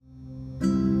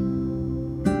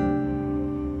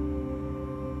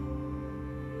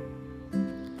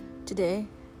Today,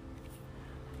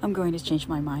 I'm going to change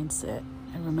my mindset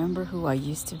and remember who I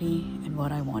used to be and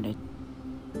what I wanted.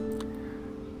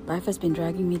 Life has been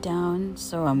dragging me down,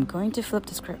 so I'm going to flip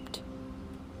the script.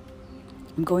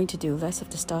 I'm going to do less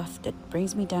of the stuff that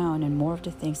brings me down and more of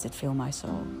the things that fill my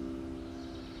soul.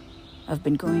 I've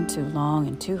been going too long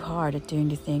and too hard at doing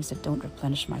the things that don't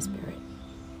replenish my spirit.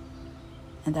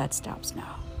 And that stops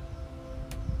now.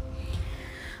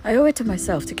 I owe it to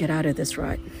myself to get out of this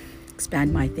rut,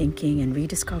 expand my thinking, and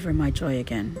rediscover my joy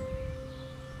again.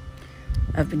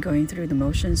 I've been going through the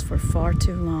motions for far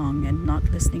too long and not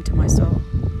listening to my soul.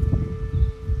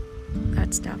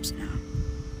 That stops now.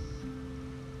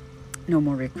 No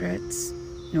more regrets,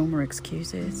 no more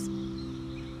excuses.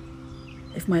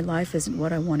 If my life isn't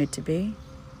what I want it to be,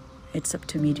 it's up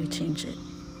to me to change it.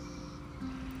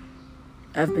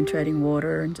 I've been treading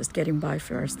water and just getting by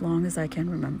for as long as I can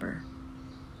remember.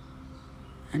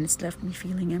 And it's left me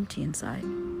feeling empty inside.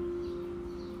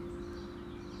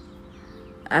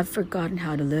 I've forgotten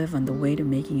how to live on the way to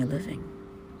making a living.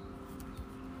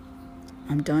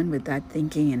 I'm done with that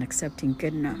thinking and accepting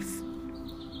good enough.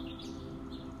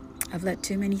 I've let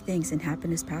too many things and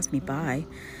happiness pass me by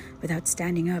without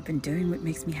standing up and doing what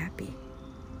makes me happy.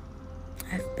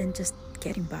 I've been just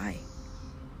getting by.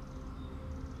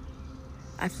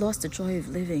 I've lost the joy of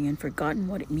living and forgotten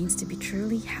what it means to be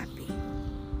truly happy.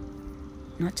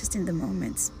 Not just in the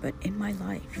moments, but in my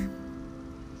life.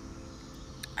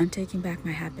 I'm taking back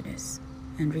my happiness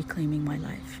and reclaiming my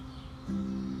life.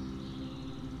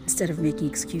 Instead of making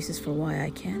excuses for why I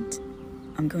can't,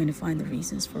 I'm going to find the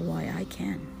reasons for why I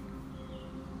can.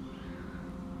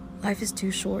 Life is too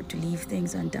short to leave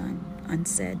things undone,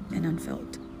 unsaid, and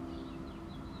unfelt.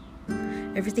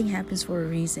 Everything happens for a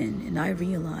reason, and I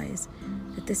realize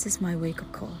that this is my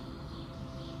wake-up call.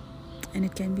 And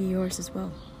it can be yours as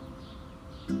well.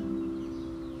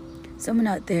 Someone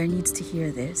out there needs to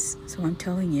hear this, so I'm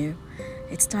telling you,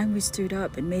 it's time we stood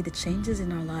up and made the changes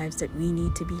in our lives that we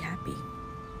need to be happy.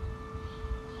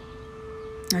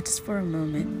 Not just for a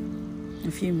moment,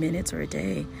 a few minutes, or a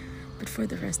day, but for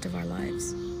the rest of our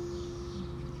lives.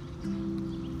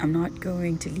 I'm not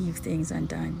going to leave things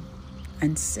undone,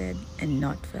 unsaid, and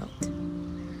not felt.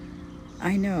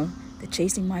 I know that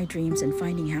chasing my dreams and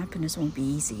finding happiness won't be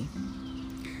easy.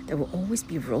 There will always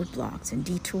be roadblocks and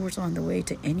detours on the way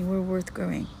to anywhere worth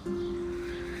going.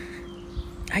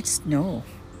 I just know,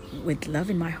 with love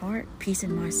in my heart, peace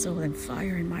in my soul, and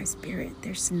fire in my spirit,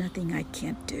 there's nothing I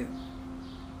can't do.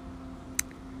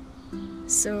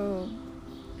 So,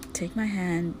 take my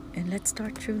hand and let's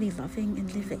start truly loving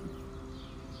and living.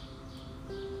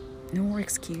 No more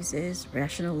excuses,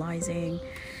 rationalizing,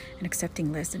 and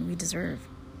accepting less than we deserve.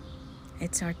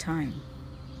 It's our time.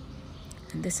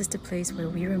 And this is the place where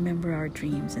we remember our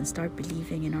dreams and start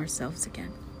believing in ourselves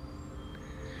again.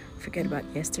 Forget about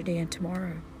yesterday and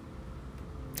tomorrow.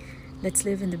 Let's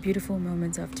live in the beautiful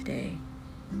moments of today.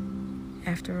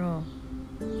 After all,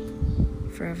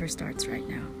 forever starts right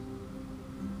now.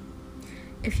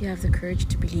 If you have the courage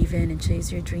to believe in and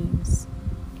chase your dreams,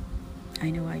 I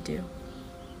know I do.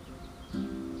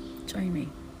 Join me,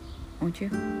 won't you?